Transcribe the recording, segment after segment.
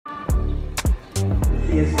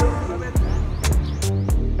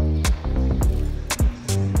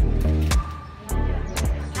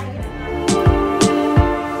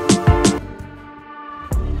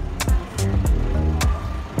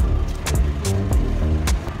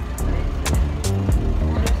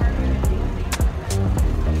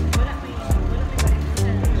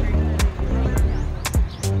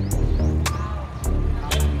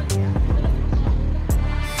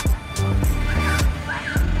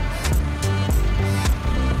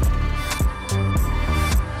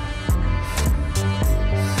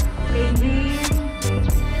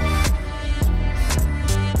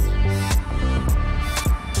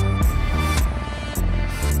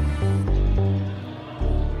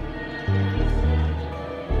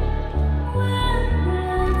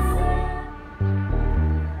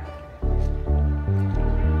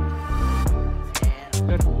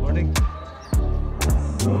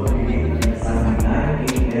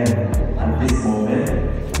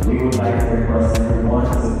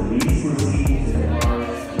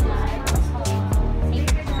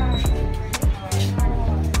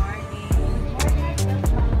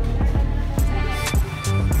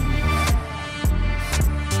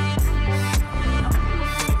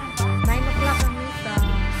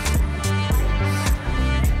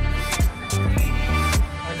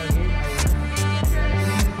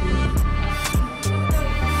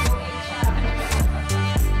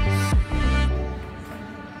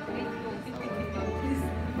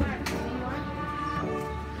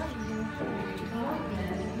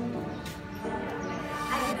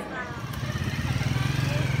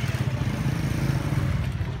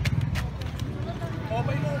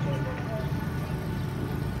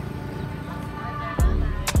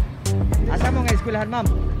Asa mo nga eskwelahan, ma'am?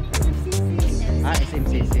 SMCC. Ah,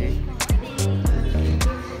 SMCC.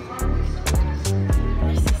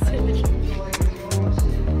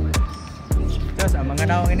 Diyos, ang mga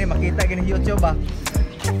naong ini makita gini YouTube ba?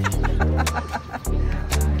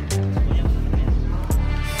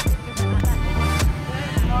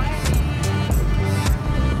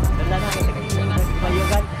 Dala na kita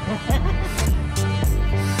payugan.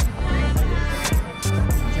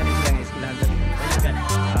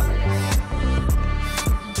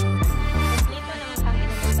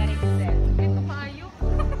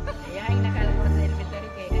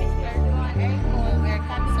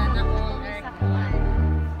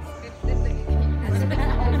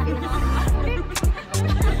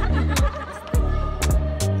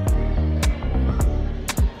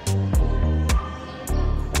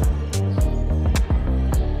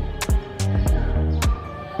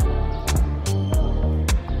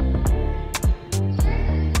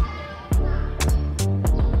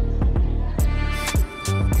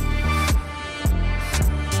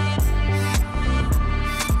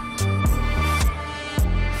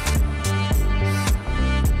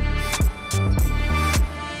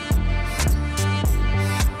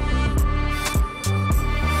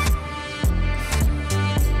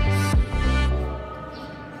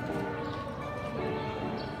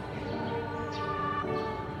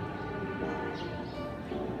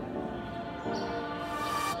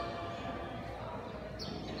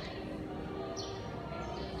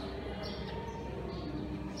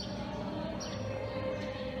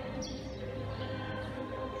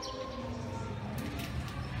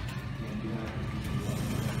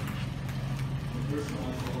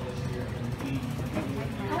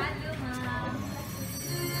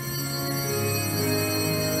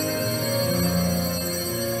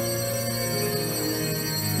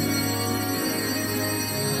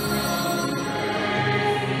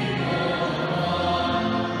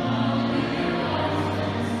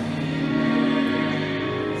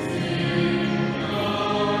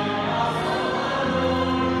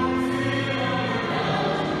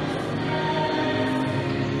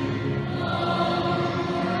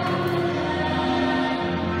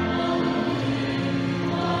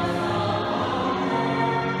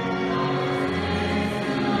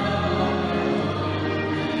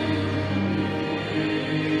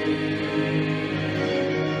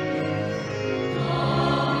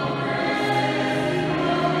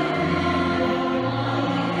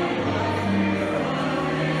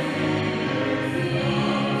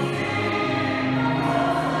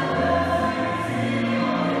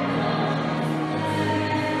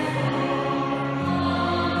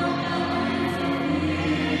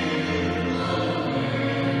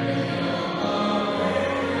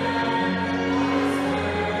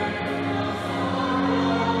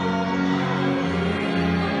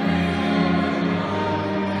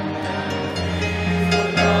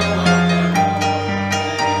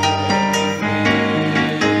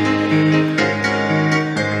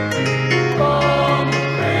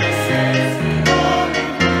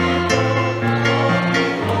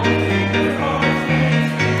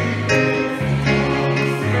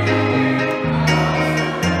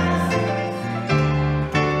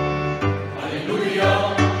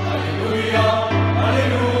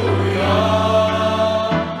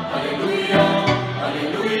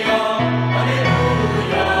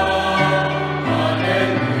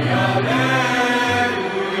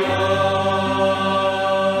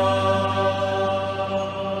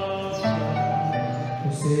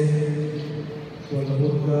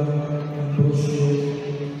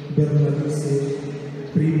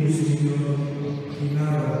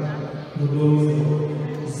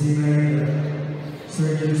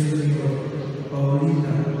 Surgeon Senior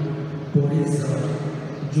Paulina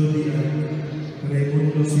Porisa Julian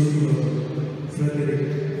Raimundo Senior Frederick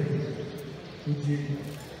Eugene.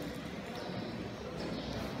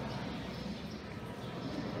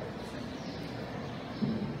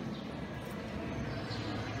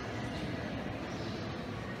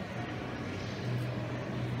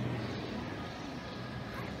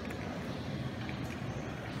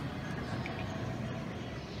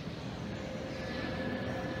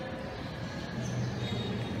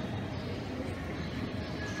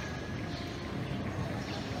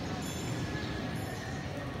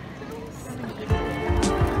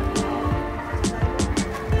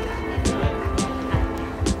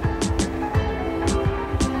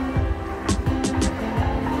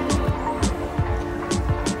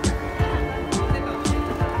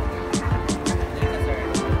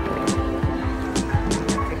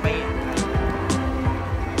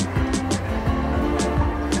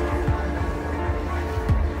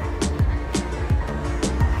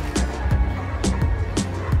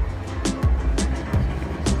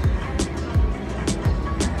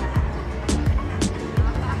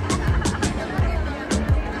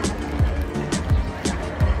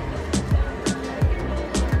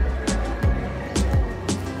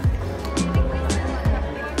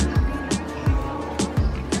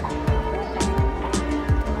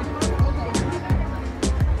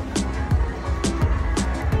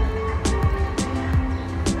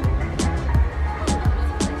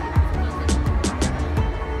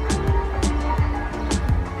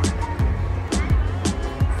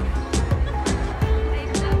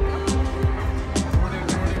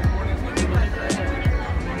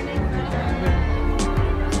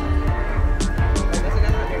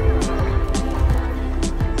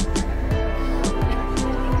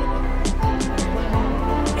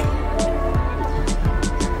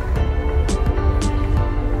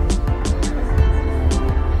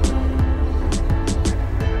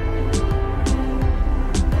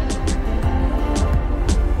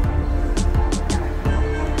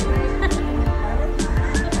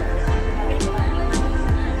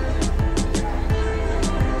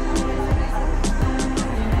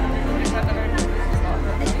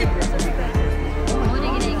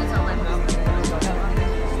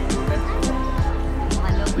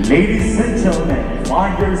 Ladies and gentlemen,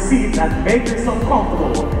 find your seats and make yourself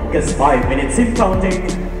comfortable, because 5 minutes in counting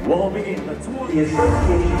will begin the tour. The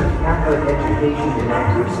Association of Catholic Education in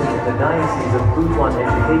Agusan and the Diocese of Butuan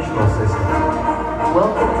Educational System.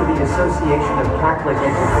 Welcome to the Association of Catholic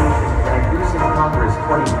Education in Agusan Congress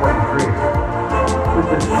 2023. With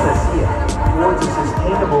the theme Acea, towards a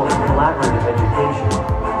sustainable and collaborative education,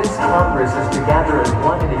 this Congress is to gather as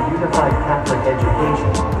one in a unified Catholic education,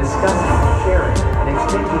 discussing, sharing, and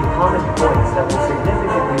exchanging common points that will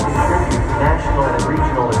significantly contribute to national and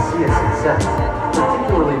regional Acea success,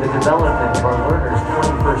 particularly the development of our learners'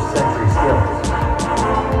 21st century skills.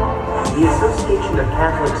 The Association of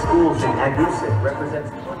Catholic Schools in Agusan represents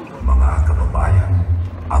mga kababayan,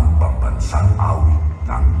 ang pambansang awit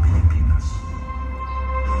ng Pilipinas.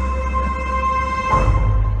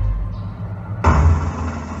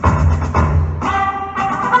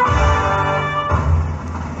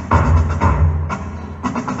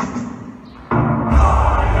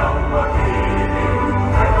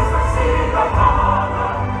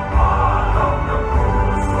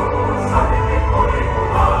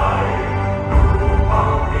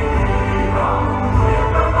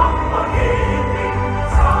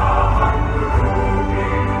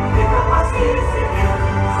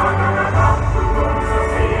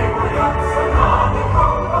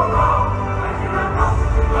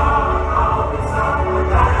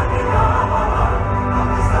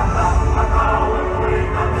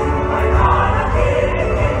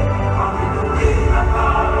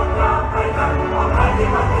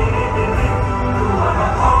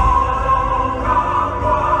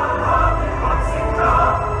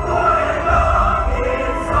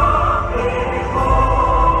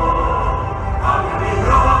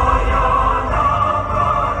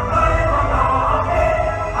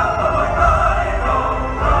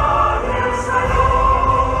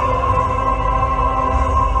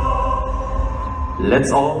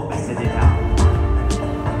 Let's all sit it down.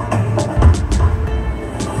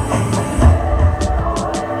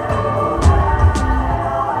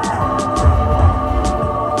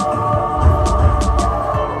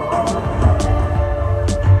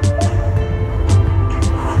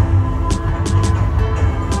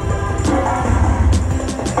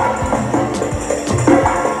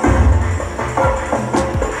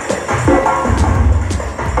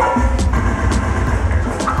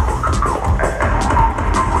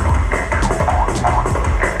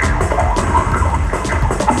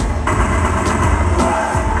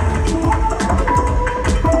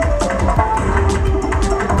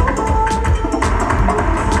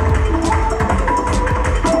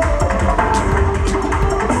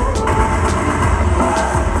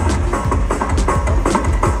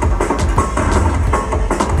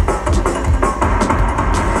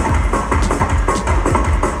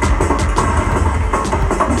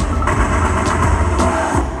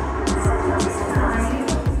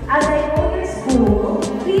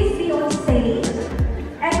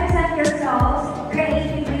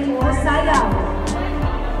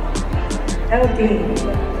 University.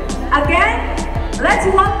 Again, let's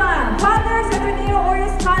welcome Fathers at the Neo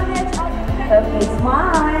Orleans College of Okay,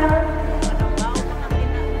 smile.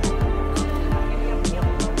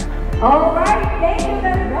 All right, thank you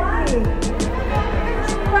very much.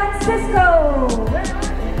 Francisco.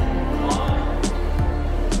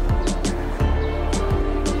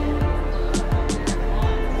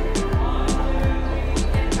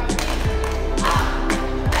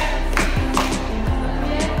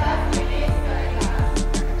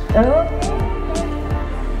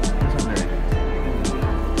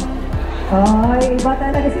 Ay, iba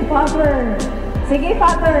talaga si Father. Sige,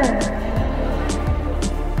 Father.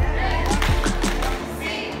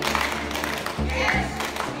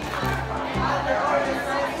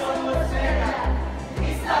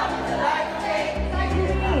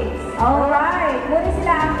 Alright, muna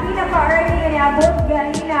sila ang pinaka-early na niabot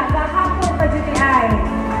ganina. Kahapon pa dito ay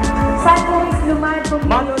San Luis Lumad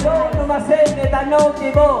Manolo Numasen Netanong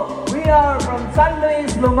Tibo. We are from San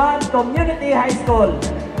Luis Lumad Community High School.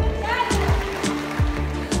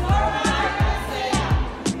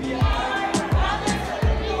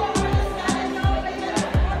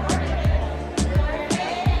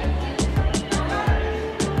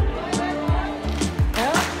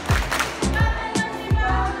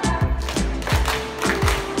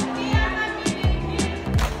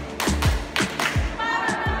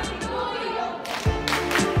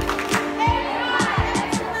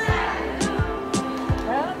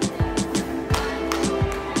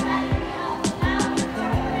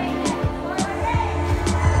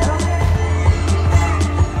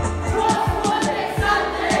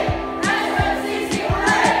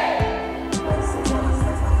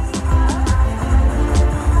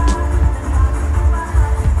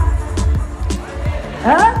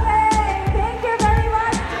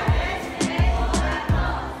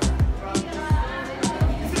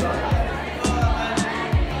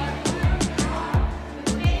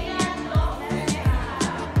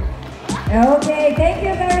 Okay, thank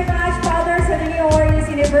you very much, Fathers of the Neo Orleans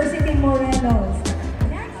University Morelos.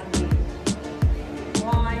 Next.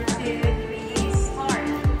 1, 2, 3, start.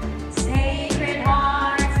 Sacred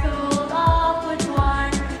Heart School of Good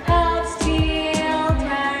One helps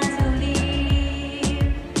children to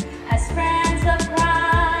live as friends of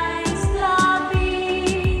Christ,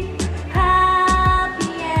 loving,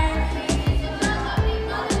 happy, and free.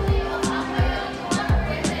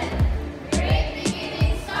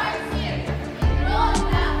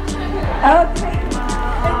 Okay.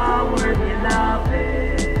 Our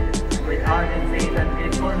beloved, with ardent faith and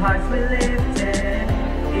grateful hearts we lifted,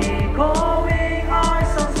 echoing our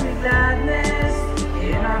songs with gladness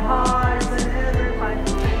in our hearts and ever find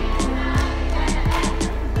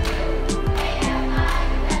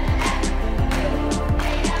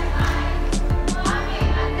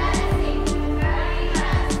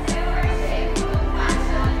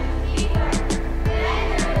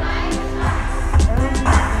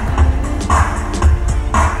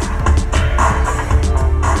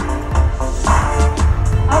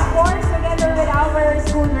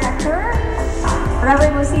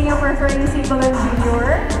Reverend Monsignor Porfirio Sicolan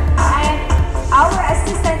Jr. and our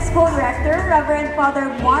Assistant School Rector, Reverend Father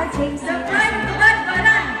Mark James.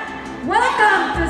 Welcome to